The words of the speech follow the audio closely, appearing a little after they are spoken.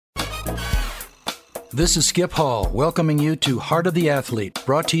This is Skip Hall, welcoming you to Heart of the Athlete,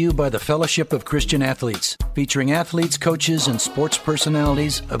 brought to you by the Fellowship of Christian Athletes, featuring athletes, coaches, and sports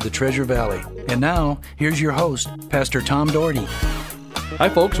personalities of the Treasure Valley. And now, here's your host, Pastor Tom Doherty. Hi,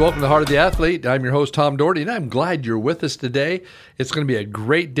 folks. Welcome to Heart of the Athlete. I'm your host, Tom Doherty, and I'm glad you're with us today. It's going to be a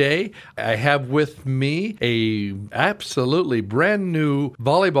great day. I have with me a absolutely brand new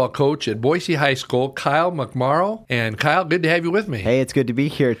volleyball coach at Boise High School, Kyle McMarrow. And Kyle, good to have you with me. Hey, it's good to be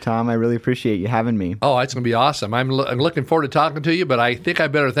here, Tom. I really appreciate you having me. Oh, it's going to be awesome. I'm looking forward to talking to you, but I think I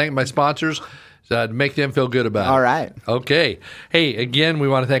better thank my sponsors to make them feel good about it. All right. Okay. Hey, again, we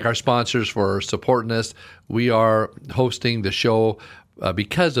want to thank our sponsors for supporting us. We are hosting the show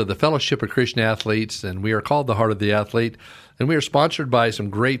because of the Fellowship of Christian Athletes, and we are called the Heart of the Athlete, and we are sponsored by some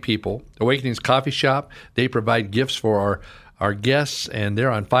great people. Awakenings Coffee Shop, they provide gifts for our guests, and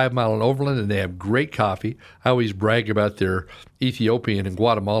they're on 5 Mile and Overland, and they have great coffee. I always brag about their Ethiopian and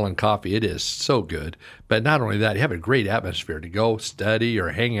Guatemalan coffee. It is so good. But not only that, you have a great atmosphere to go study or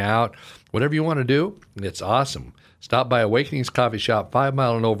hang out, whatever you want to do. It's awesome. Stop by Awakenings Coffee Shop, 5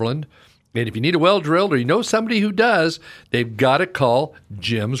 Mile and Overland. And if you need a well drilled or you know somebody who does, they've got to call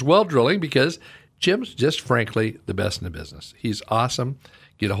Jim's Well Drilling, because Jim's just frankly the best in the business. He's awesome.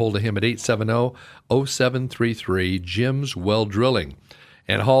 Get a hold of him at 870-0733, Jim's Well Drilling.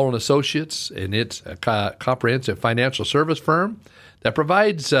 And Hall & Associates, and it's a comprehensive financial service firm that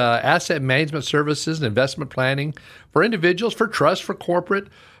provides asset management services and investment planning for individuals, for trust, for corporate,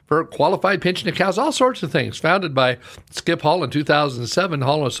 for qualified pension accounts, all sorts of things. Founded by Skip Hall in 2007,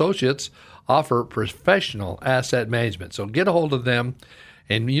 Hall & Associates offer professional asset management. So get a hold of them.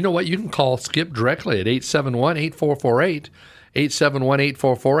 And you know what? You can call Skip directly at 871-8448,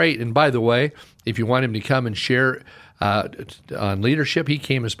 871-8448. And by the way, if you want him to come and share on leadership, he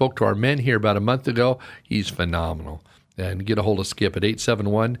came and spoke to our men here about a month ago. He's phenomenal. And get a hold of Skip at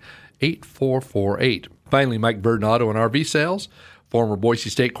 871-8448. Finally, Mike Burden Auto and RV Sales, former Boise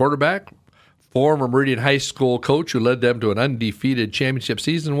State quarterback, former Meridian High School coach who led them to an undefeated championship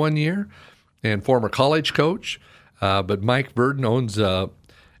season one year, and former college coach. But Mike Burden owns and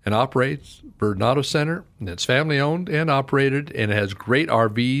operates Burden Auto Center, and it's family-owned and operated, and it has great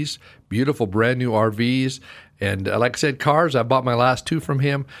RVs, beautiful brand-new RVs. And like I said, cars, I bought my last 2 from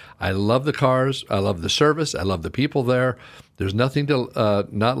him. I love the cars. I love the service. I love the people there. There's nothing to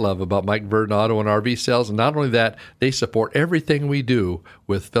not love about Mike Burden Auto and RV Sales. And not only that, they support everything we do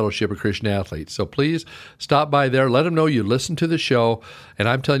with Fellowship of Christian Athletes. So please stop by there. Let them know you listen to the show. And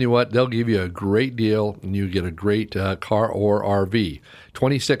I'm telling you what, they'll give you a great deal, and you get a great car or RV.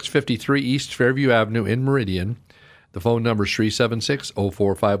 2653 East Fairview Avenue in Meridian. The phone number is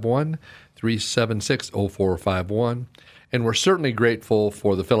 376-0451, 376-0451. And we're certainly grateful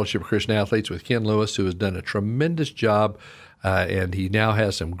for the Fellowship of Christian Athletes with Ken Lewis, who has done a tremendous job, and he now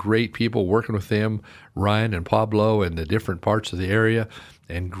has some great people working with him, Ryan and Pablo, in the different parts of the area,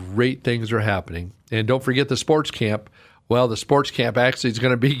 and great things are happening. And don't forget the sports camp. Well, the sports camp actually is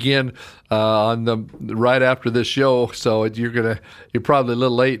going to begin right after this show, so you're probably a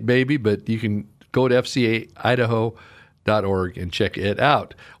little late, maybe, but you can go to fcaidaho.org and check it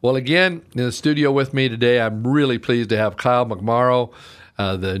out. Well, again, in the studio with me today, I'm really pleased to have Kyle McMarrow,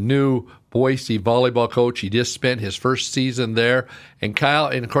 the new Boise volleyball coach. He just spent his first season there. And Kyle,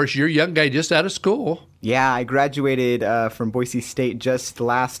 and of course, you're a young guy just out of school. Yeah, I graduated from Boise State just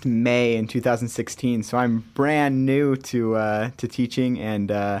last May in 2016, so I'm brand new to teaching,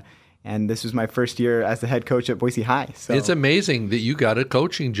 and this was my first year as the head coach at Boise High. So it's amazing that you got a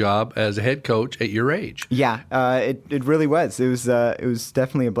coaching job as a head coach at your age. Yeah, it really was. It was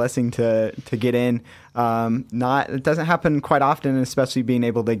definitely a blessing to get in. It doesn't happen quite often, and especially being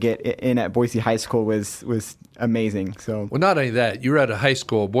able to get in at Boise High School was amazing. So, well, not only that, you're at a high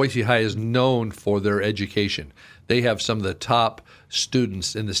school. Boise High is known for their education. They have some of the top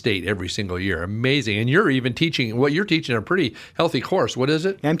students in the state every single year. Amazing. And you're even teaching, what you're teaching, a pretty healthy course. What is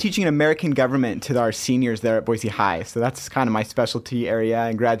it? I'm teaching American government to our seniors there at Boise High. So that's kind of my specialty area.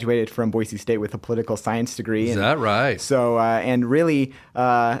 I graduated from Boise State with a political science degree. Is that right? So, and really,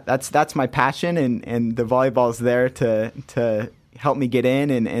 that's my passion, and the volleyball's there to help me get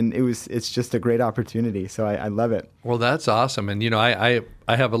in, and it's just a great opportunity. So I love it. Well, that's awesome. And,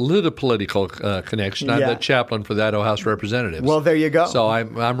 I have a little political connection. I'm the chaplain for the Idaho House of Representatives. Well, there you go. So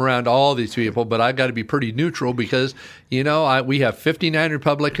I'm around all these people, but I've got to be pretty neutral because, we have 59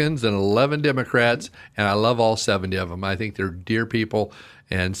 Republicans and 11 Democrats, and I love all 70 of them. I think they're dear people.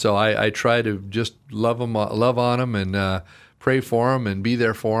 And so I try to just love on them and pray for them and be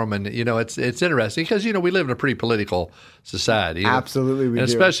there for them. And, it's interesting because, we live in a pretty political society. Absolutely, we and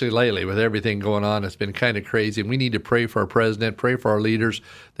do. Especially lately with everything going on. It's been kind of crazy. And we need to pray for our president, pray for our leaders,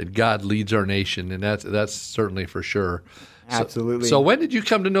 that God leads our nation. And that's certainly for sure. Absolutely. So when did you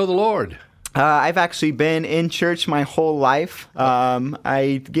come to know the Lord? I've actually been in church my whole life.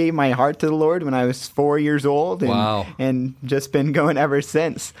 I gave my heart to the Lord when I was 4 years old, and, Wow. and just been going ever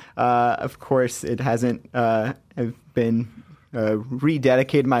since. Of course, it hasn't. I've been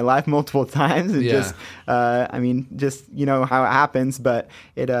rededicated my life multiple times, and Yeah. just how it happens. But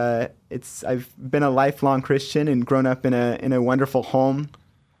I've been a lifelong Christian and grown up in a wonderful home.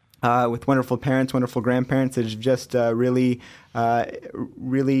 With wonderful parents, wonderful grandparents, that have just really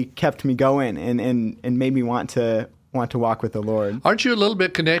kept me going and made me want to walk with the Lord. Aren't you a little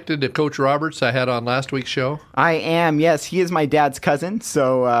bit connected to Coach Roberts I had on last week's show? I am, yes. He is my dad's cousin,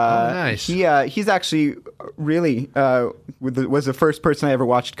 so nice. He's actually really was the first person I ever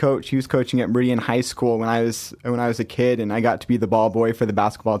watched coach. He was coaching at Meridian High School when I was a kid, and I got to be the ball boy for the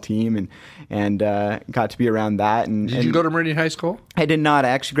basketball team, and got to be around that. Did you go to Meridian High School? I did not. I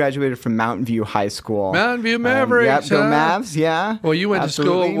actually graduated from Mountain View High School. Mountain View Mavericks. Go Mavs, yeah. Well, you went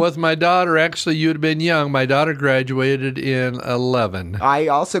Absolutely. to school with my daughter. Actually, you'd have been young. My daughter graduated in 11. I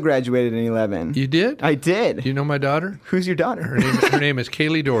also graduated in 11. You did? I did. Do you know my daughter? Who's your daughter? Her name is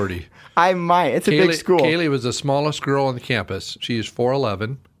Kaylee Doherty. I might. It's a big school. Kaylee was the smallest girl on the campus. She is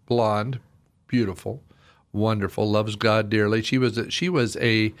 4'11", blonde, beautiful, wonderful, loves God dearly. She was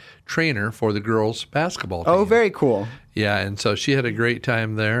a trainer for the girls' basketball team. Oh, very cool. Yeah, and so she had a great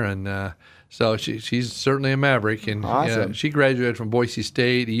time there, and so she's certainly a Maverick. And Awesome. she graduated from Boise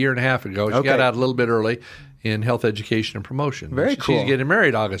State a year and a half ago. She Okay. got out a little bit early in health education and promotion. Very cool. She's getting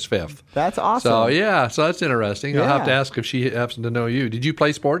married August 5th. That's awesome. So that's interesting. I'll have to Yeah. ask if she happens to know you. Did you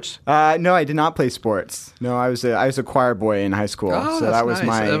play sports? No, I did not play sports. No, I was a choir boy in high school. Oh, so that's that was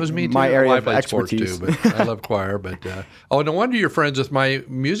nice. That was me too. my area I of played expertise. sports too, but I love choir. But no wonder you're friends with my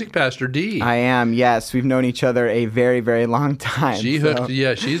music pastor Dee. I am. Yes, we've known each other a very, very long time. She's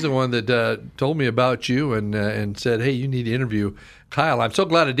the one that told me about you and said, hey, you need to interview Kyle. I'm so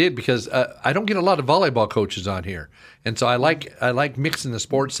glad I did because I don't get a lot of volleyball coaches on here. And so I like mixing the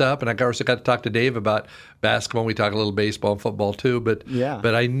sports up. And I also got to talk to Dave about basketball. We talk a little baseball and football too. But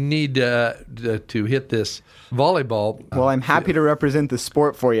I need to hit this volleyball. Well, I'm happy to represent the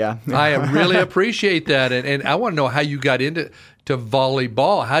sport for you. I really appreciate that. And I want to know how you got into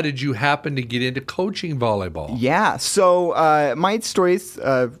volleyball. How did you happen to get into coaching volleyball? Yeah. So my story's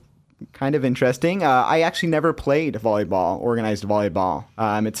kind of interesting. I actually never played volleyball, organized volleyball.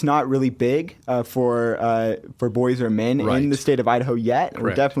 It's not really big for boys or men in the state of Idaho yet. Correct.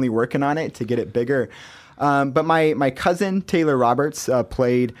 We're definitely working on it to get it bigger. But my cousin Taylor Roberts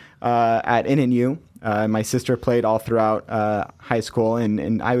played at NNU. My sister played all throughout high school,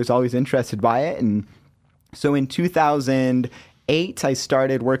 and I was always interested by it. And so in 2008, I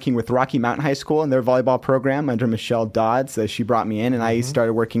started working with Rocky Mountain High School in their volleyball program under Michelle Dodds. She brought me in, and I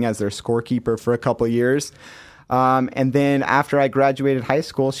started working as their scorekeeper for a couple of years. And then after I graduated high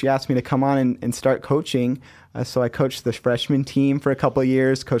school, she asked me to come on and start coaching. So I coached the freshman team for a couple of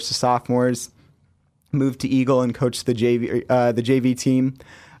years, coached the sophomores, moved to Eagle and coached the JV team,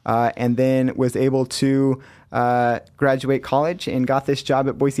 and then was able to graduate college and got this job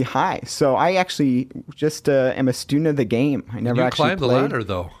at Boise High. So I actually just am a student of the game. I never actually climbed played. the ladder,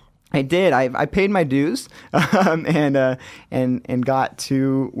 though. I did. I paid my dues, and got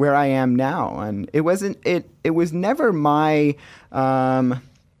to where I am now. And it was never my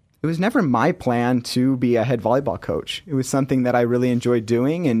plan to be a head volleyball coach. It was something that I really enjoyed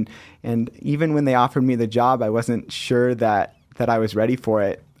doing, and even when they offered me the job, I wasn't sure that I was ready for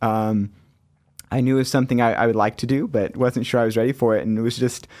it. I knew it was something I would like to do, but wasn't sure I was ready for it. And it was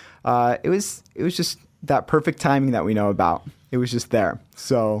just that perfect timing that we know about. It was just there.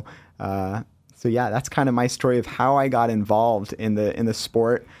 So yeah, that's kind of my story of how I got involved in the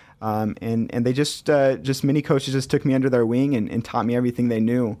sport. And they just many coaches just took me under their wing and taught me everything they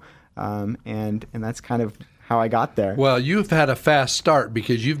knew. And that's kind of how I got there. Well, you've had a fast start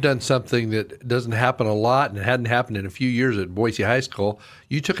because you've done something that doesn't happen a lot and it hadn't happened in a few years at Boise High School.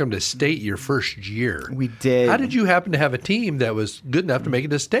 You took them to state your first year. We did. How did you happen to have a team that was good enough to make it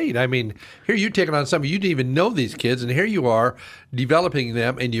to state? I mean, here you're taking on some, you didn't even know these kids, and here you are developing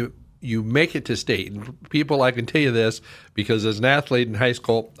them, and you make it to state. And people, I can tell you this, because as an athlete in high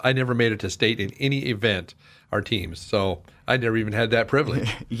school, I never made it to state in any event, our teams. So I never even had that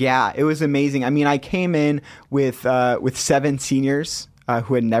privilege. Yeah, it was amazing. I mean, I came in with 7 seniors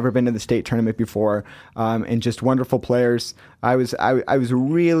who had never been to the state tournament before, and just wonderful players. I was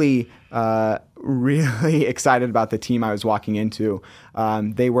really really excited about the team I was walking into.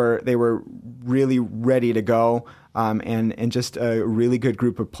 They were really ready to go, and just a really good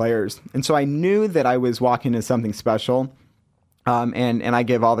group of players. And so I knew that I was walking into something special. And I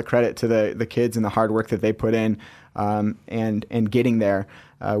give all the credit to the kids and the hard work that they put in, and getting there.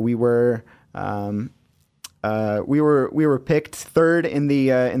 We were picked third in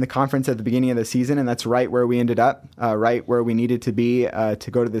the conference at the beginning of the season, and that's right where we ended up, right where we needed to be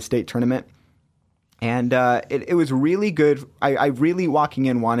to go to the state tournament. And it was really good. I really, walking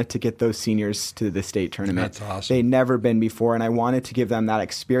in, wanted to get those seniors to the state tournament. That's awesome. They'd never been before, and I wanted to give them that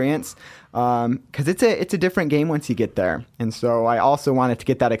experience, because it's a different game once you get there. And so I also wanted to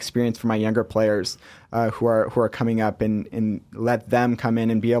get that experience for my younger players who are coming up, and let them come in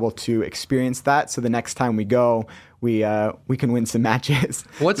and be able to experience that. So the next time we go, we can win some matches.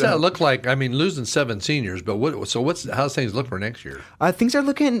 What's that look like? I mean, losing 7 seniors, but how's things look for next year? Things are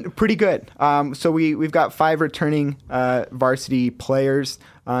looking pretty good. So we've got 5 returning varsity players,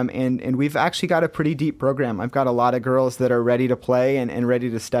 and we've actually got a pretty deep program. I've got a lot of girls that are ready to play and ready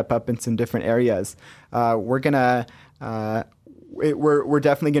to step up in some different areas. We're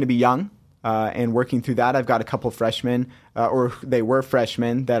definitely gonna be young. And working through that, I've got a couple freshmen, or they were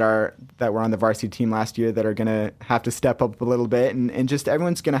freshmen that were on the varsity team last year that are going to have to step up a little bit, and just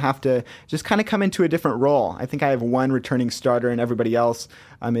everyone's going to have to just kind of come into a different role. I think I have one returning starter, and everybody else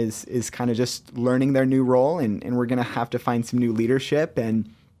is kind of just learning their new role, and we're going to have to find some new leadership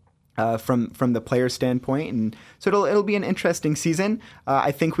and from the player standpoint, and so it'll be an interesting season.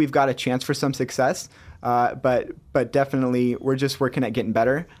 I think we've got a chance for some success. But definitely we're just working at getting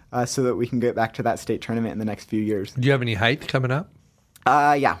better so that we can get back to that state tournament in the next few years. Do you have any height coming up?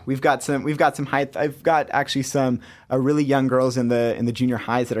 Yeah, we've got some height. I've got actually some really young girls in the junior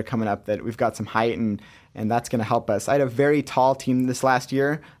highs that are coming up that we've got some height, and that's going to help us. I had a very tall team this last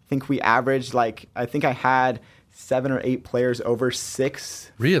year. I think we averaged I had 7 or 8 players over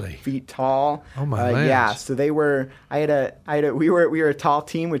 6 feet tall. Oh my lands. Yeah, so we were a tall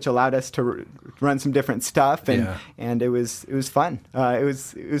team, which allowed us to run some different stuff, and it was fun. It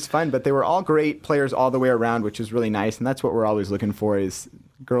was fun, but they were all great players all the way around, which was really nice, and that's what we're always looking for, is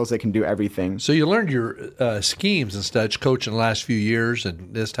girls that can do everything. So you learned your schemes and such coaching the last few years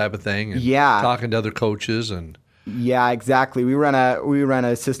and this type of thing, and talking to other coaches and. Yeah, exactly. We run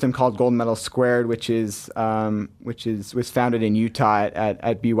a system called Gold Medal Squared, which was founded in Utah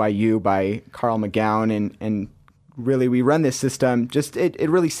at BYU by Carl McGowan, and really we run this system. Just it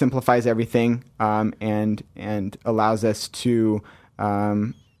really simplifies everything, and allows us to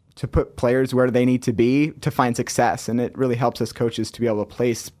put players where they need to be to find success, and it really helps us coaches to be able to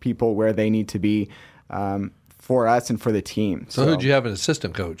place people where they need to be. For us and for the team. So who do you have an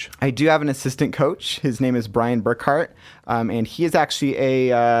assistant coach? I do have an assistant coach. His name is Brian Burkhart, and he is actually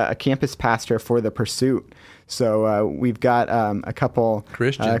a campus pastor for the Pursuit. So we've got a couple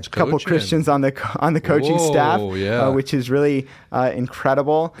Christians on the coaching staff, which is really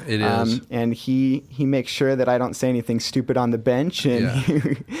incredible. It is, and he makes sure that I don't say anything stupid on the bench, and he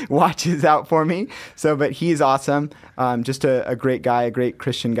watches out for me. So, but he's awesome. Just a great guy, a great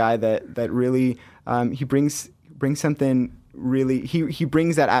Christian guy that really he brings something really. He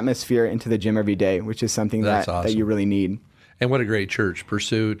brings that atmosphere into the gym every day, which is something awesome. That you really need. And what a great church,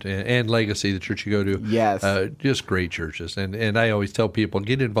 Pursuit and Legacy, the church you go to. Yes. Just great churches. And I always tell people,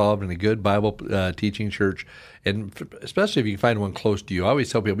 get involved in a good Bible teaching church, and especially if you can find one close to you. I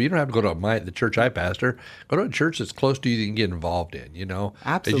always tell people, you don't have to go to the church I pastor. Go to a church that's close to you that you can get involved in,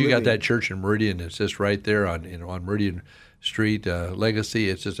 Absolutely. You got that church in Meridian that's just right there on Meridian Street, Legacy.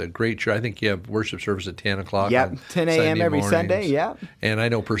 It's just a great church. I think you have worship service at 10 o'clock. Yep, 10 a.m. every Sunday, yeah. And I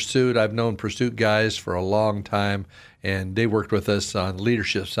know Pursuit. I've known Pursuit guys for a long time, and they worked with us on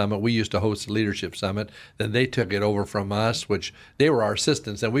Leadership Summit. We used to host the Leadership Summit. Then they took it over from us, which they were our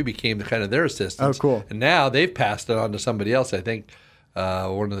assistants, and we became kind of their assistants. Oh, cool. And now they've passed it on to somebody else, I think,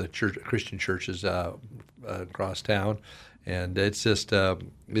 one of the Christian churches across town. And it's just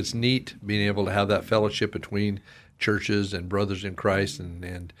it's neat being able to have that fellowship between churches and brothers in Christ,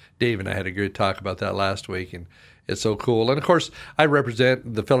 and Dave and I had a good talk about that last week, and it's so cool. And of course, I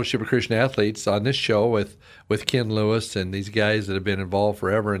represent the Fellowship of Christian Athletes on this show with Ken Lewis and these guys that have been involved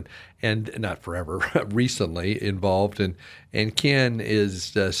forever, and not forever, recently involved, and Ken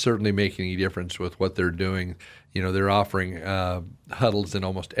is certainly making a difference with what they're doing. They're offering huddles in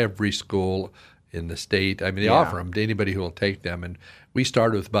almost every school in the state. I mean, they offer them to anybody who will take them, and we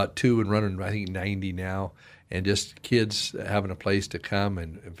started with about 2 and running, I think, 90 now. And just kids having a place to come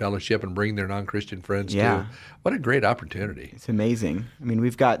and fellowship and bring their non-Christian friends too. What a great opportunity. It's amazing. I mean,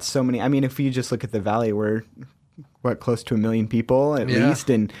 we've got so many. I mean, if you just look at the Valley, we're, close to 1 million people at least.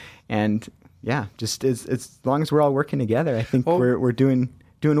 And yeah, just as long as we're all working together, I think we're doing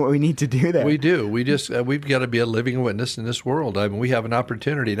what we need to do there. We do. We just we've got to be a living witness in this world. I mean, we have an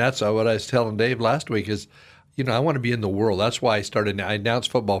opportunity, and that's what I was telling Dave last week is, I want to be in the world. That's why I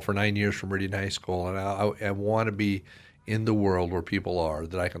announced football for 9 years from Meridian High School, and I want to be in the world where people are,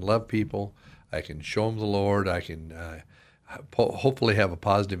 that I can love people, I can show them the Lord, I can hopefully have a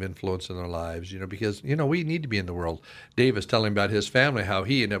positive influence in their lives, because, we need to be in the world. Dave was telling about his family, how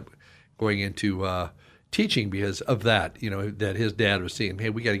he ended up going into teaching because of that, that his dad was seeing, hey,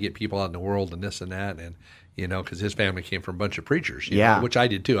 we got to get people out in the world and this and that, and because his family came from a bunch of preachers, which I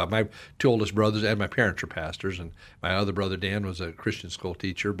did too. My two oldest brothers and my parents are pastors, and my other brother Dan was a Christian school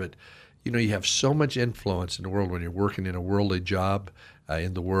teacher. But you have so much influence in the world when you're working in a worldly job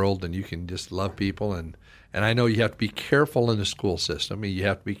in the world, and you can just love people. And I know you have to be careful in the school system. You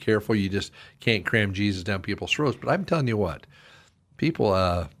have to be careful. You just can't cram Jesus down people's throats. But I'm telling you what,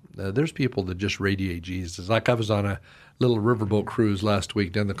 people. There's people that just radiate Jesus. Like I was on a little riverboat cruise last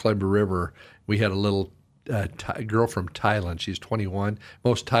week down the Columbia River. We had a little girl from Thailand. She's 21.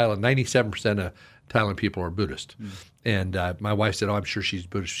 Most Thailand, 97% of Thailand people are Buddhist. And my wife said, I'm sure she's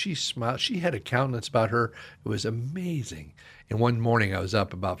Buddhist. She smiled. She had a countenance about her. It was amazing. And one morning I was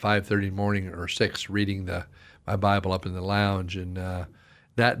up about 5:30 in the morning or 6 reading my Bible up in the lounge. And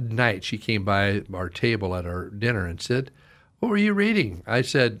that night she came by our table at our dinner and said, what were you reading? I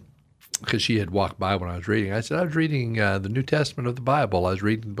said, because she had walked by when I was reading. I said, I was reading the New Testament of the Bible. I was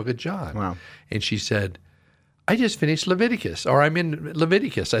reading the book of John. Wow. And she said, I just finished Leviticus, or I'm in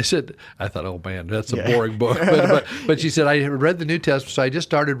Leviticus. I thought, oh man, that's a boring book. But she said, I read the New Testament, so I just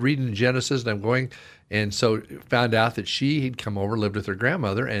started reading Genesis, and I'm going, and so found out that she had come over, lived with her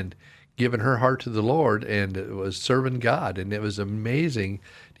grandmother, and given her heart to the Lord, and was serving God. And it was amazing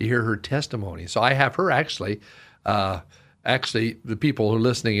to hear her testimony. So I have her actually, the people who are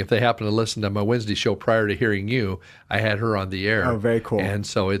listening, if they happen to listen to my Wednesday show prior to hearing you, I had her on the air. Oh, very cool. And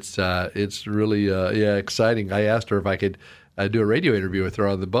so it's really exciting. I asked her if I could do a radio interview with her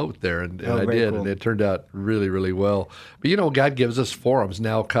on the boat there, and I did, cool. And it turned out really, really well. But God gives us forums.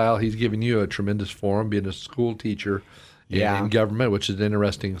 Now, Kyle, he's given you a tremendous forum, being a school teacher in government, which is an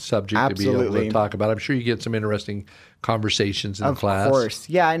interesting subject to be able to talk about. I'm sure you get some interesting conversations in class. Of course.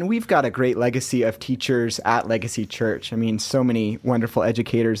 Yeah, and we've got a great legacy of teachers at Legacy Church. I mean, so many wonderful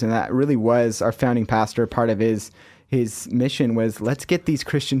educators, and that really was our founding pastor. Part of his mission was, let's get these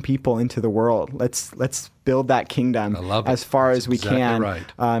Christian people into the world. Let's build that kingdom as far as we can.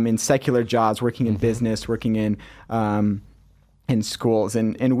 Right. In secular jobs, working in business, working in schools,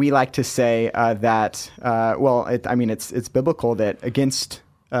 and we like to say that it's biblical that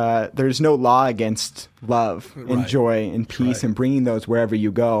there's no law against love and joy and peace and bringing those wherever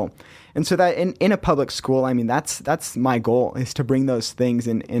you go. And so that in a public school, I mean, that's my goal, is to bring those things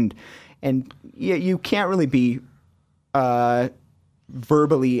and you can't really be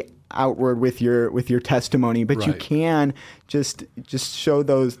verbally outward with your testimony, but you can just show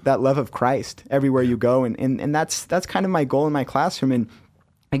that love of Christ everywhere you go, and that's kind of my goal in my classroom. And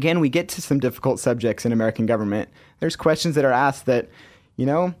again, we get to some difficult subjects in American government. There's questions that are asked that,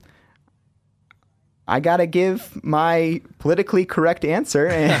 I got to give my politically correct answer,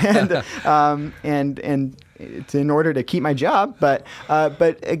 and it's in order to keep my job, but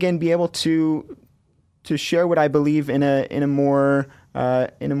again, be able to share what I believe in a more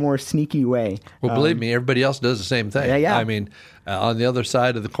sneaky way. Well, believe me, everybody else does the same thing. Yeah. I mean, on the other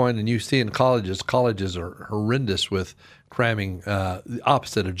side of the coin, and you see in colleges are horrendous with cramming the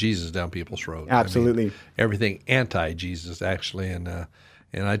opposite of Jesus down people's throats. Absolutely. I mean, everything anti-Jesus, actually.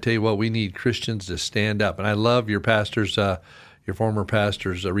 And I tell you what, we need Christians to stand up. And I love your pastor's, your former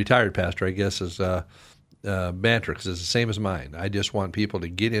pastor's, retired pastor, I guess, is banter, because it's the same as mine. I just want people to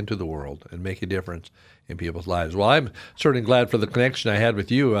get into the world and make a difference in people's lives. Well, I'm certainly glad for the connection I had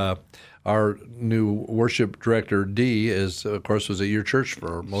with you. Our new worship director, Dee, was at your church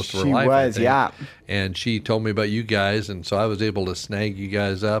for most of her life. She was, yeah. And she told me about you guys, and so I was able to snag you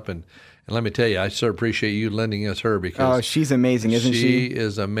guys up. And let me tell you, I so appreciate you lending us her, because she's amazing, isn't she? She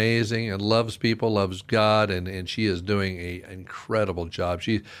is amazing and loves people, loves God, and she is doing an incredible job.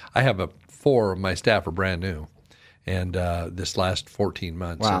 I have 4 of my staff are brand new, and this last 14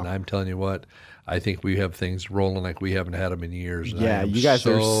 months. Wow. And I'm telling you what, I think we have things rolling like we haven't had them in years. Yeah, you guys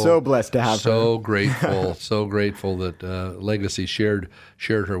are so blessed to have her. So grateful, so grateful that Legacy shared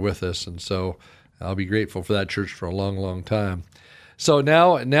her with us, and so I'll be grateful for that church for a long, long time. So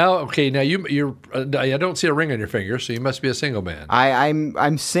now, you're. I don't see a ring on your finger, so you must be a single man.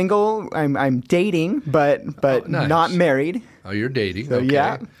 I'm single. I'm dating, but nice. Not married. Oh, you're dating. So, okay.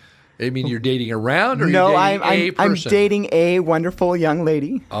 yeah. I mean, you're dating around, or No, you're dating a person? I'm dating a wonderful young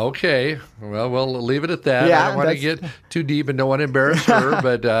lady. Okay. Well, we'll leave it at that. Yeah, I don't want to get too deep and don't want to embarrass her,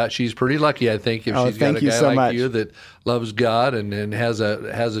 but she's pretty lucky, I think, if she's got a guy like much. you that loves God and has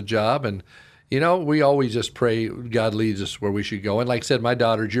a job. And, we always just pray God leads us where we should go. And like I said, my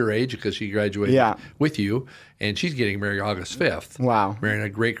daughter's your age because she graduated with you, and she's getting married August 5th. Wow. Marrying a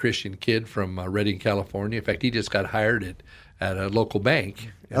great Christian kid from Redding, California. In fact, he just got hired at a local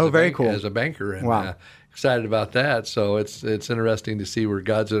bank. Very cool. As a banker. And, excited about that. So it's interesting to see where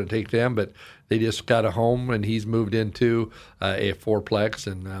God's going to take them. But they just got a home, and he's moved into a fourplex,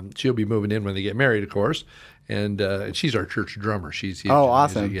 and she'll be moving in when they get married, of course. And she's our church drummer. She's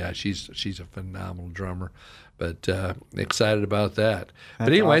awesome. She's a phenomenal drummer. But excited about that. But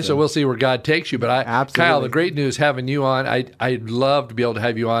anyway, awesome. So we'll see where God takes you. But Kyle, the great news having you on. I'd love to be able to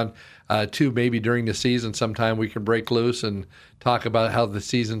have you on too. Maybe during the season, sometime we can break loose and talk about how the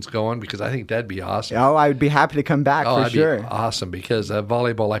season's going, because I think that'd be awesome. Oh, I would be happy to come back for sure. Be awesome, because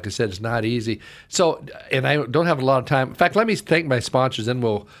volleyball, like I said, is not easy. So, and I don't have a lot of time. In fact, let me thank my sponsors, and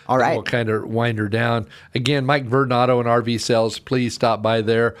we'll kind of wind her down. Again, Mike Verdon and RV Sales, please stop by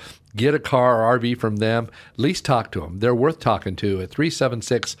there. Get a car or RV from them. At least talk to them. They're worth talking to at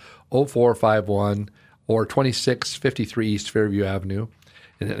 376-0451 or 2653 East Fairview Avenue.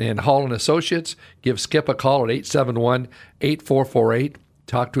 And Hall & Associates, give Skip a call at 871-8448.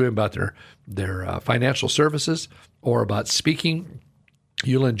 Talk to him about their financial services or about speaking.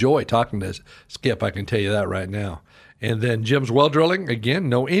 You'll enjoy talking to Skip, I can tell you that right now. And then Jim's Well Drilling. Again,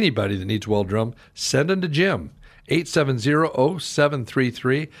 know anybody that needs well drilled, send them to Jim.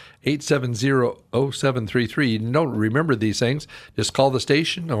 870-0733, 870-0733. You don't remember these things, just call the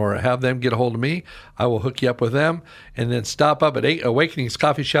station or have them get a hold of me. I will hook you up with them. And then stop up at Awakenings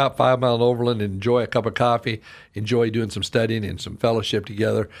Coffee Shop, 5 Mile in Overland, and enjoy a cup of coffee. Enjoy doing some studying and some fellowship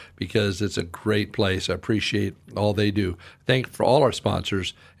together, because it's a great place. I appreciate all they do. Thanks for all our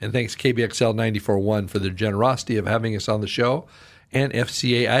sponsors, and thanks KBXL 94.1 for their generosity of having us on the show, and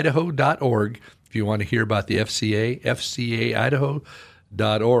FCAidaho.org. If you want to hear about the FCA,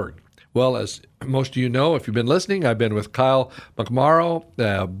 FCAidaho.org. Well, as most of you know, if you've been listening, I've been with Kyle McMarrow,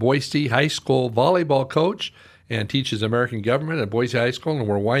 Boise High School volleyball coach, and teaches American government at Boise High School, and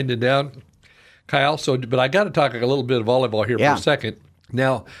we're winding down, Kyle. But I got to talk a little bit of volleyball here for a second.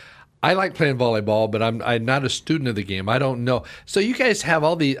 Now, I like playing volleyball, but I'm not a student of the game. I don't know. So you guys have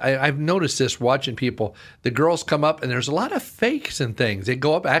all the. I've noticed this watching people. The girls come up, and there's a lot of fakes and things. They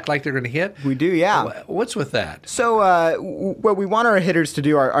go up, act like they're going to hit. We do, yeah. What's with that? So what we want our hitters to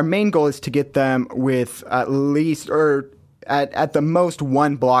do, our main goal is to get them with at least, or at the most,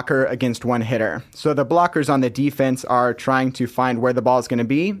 one blocker against one hitter. So the blockers on the defense are trying to find where the ball is going to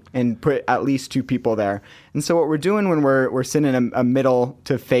be and put at least two people there. And so what we're doing when we're sending a middle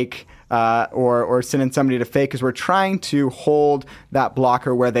to fake or sending somebody to fake is we're trying to hold that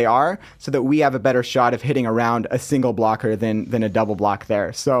blocker where they are so that we have a better shot of hitting around a single blocker than a double block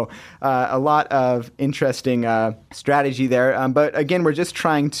there. So a lot of interesting strategy there. But again, we're just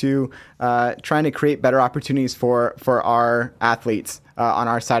trying to create better opportunities for our athletes on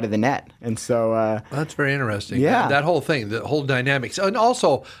our side of the net. And so that's very interesting. Yeah. That whole thing, the whole dynamics. And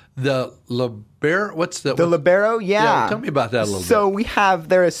also the libero, the libero? Yeah. Tell me about that a little bit. So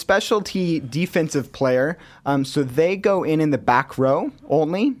they're a specialty defensive player. So they go in the back row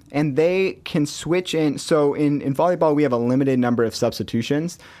only, and they can switch in. So in volleyball, we have a limited number of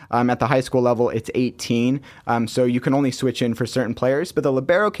substitutions. At the high school level, it's 18. So you can only switch in for certain players. But the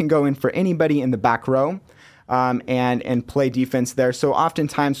libero can go in for anybody in the back row. And play defense there. So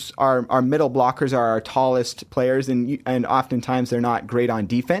oftentimes our middle blockers are our tallest players, and oftentimes they're not great on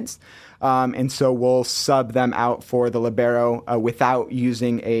defense. And so we'll sub them out for the libero without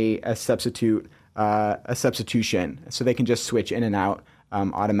using a substitution. So they can just switch in and out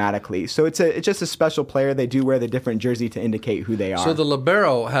automatically. So it's just a special player. They do wear the different jersey to indicate who they are. So the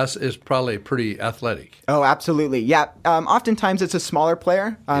libero is probably pretty athletic. Oh, absolutely. Yeah. Oftentimes it's a smaller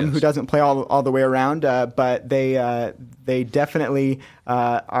player who doesn't play all the way around, but they definitely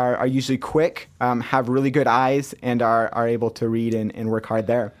are usually quick, have really good eyes, and are able to read and work hard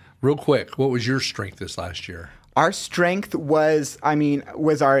there. Real quick, what was your strength this last year? Our strength was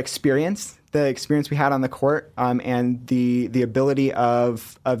our experience. The experience we had on the court, and the ability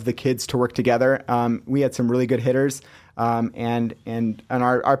of the kids to work together. We had some really good hitters, and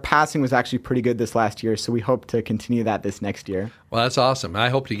our passing was actually pretty good this last year. So we hope to continue that this next year. Well, that's awesome. I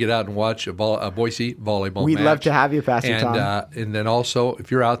hope to get out and watch a Boise volleyball We'd match. love to have you, Pastor Tom. And then also,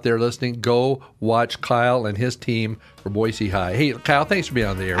 if you're out there listening, go watch Kyle and his team for Boise High. Hey, Kyle, thanks for being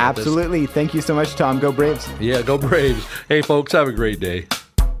on the air. Absolutely. Thank you so much, Tom. Go Braves. Yeah, go Braves. Hey, folks, have a great day.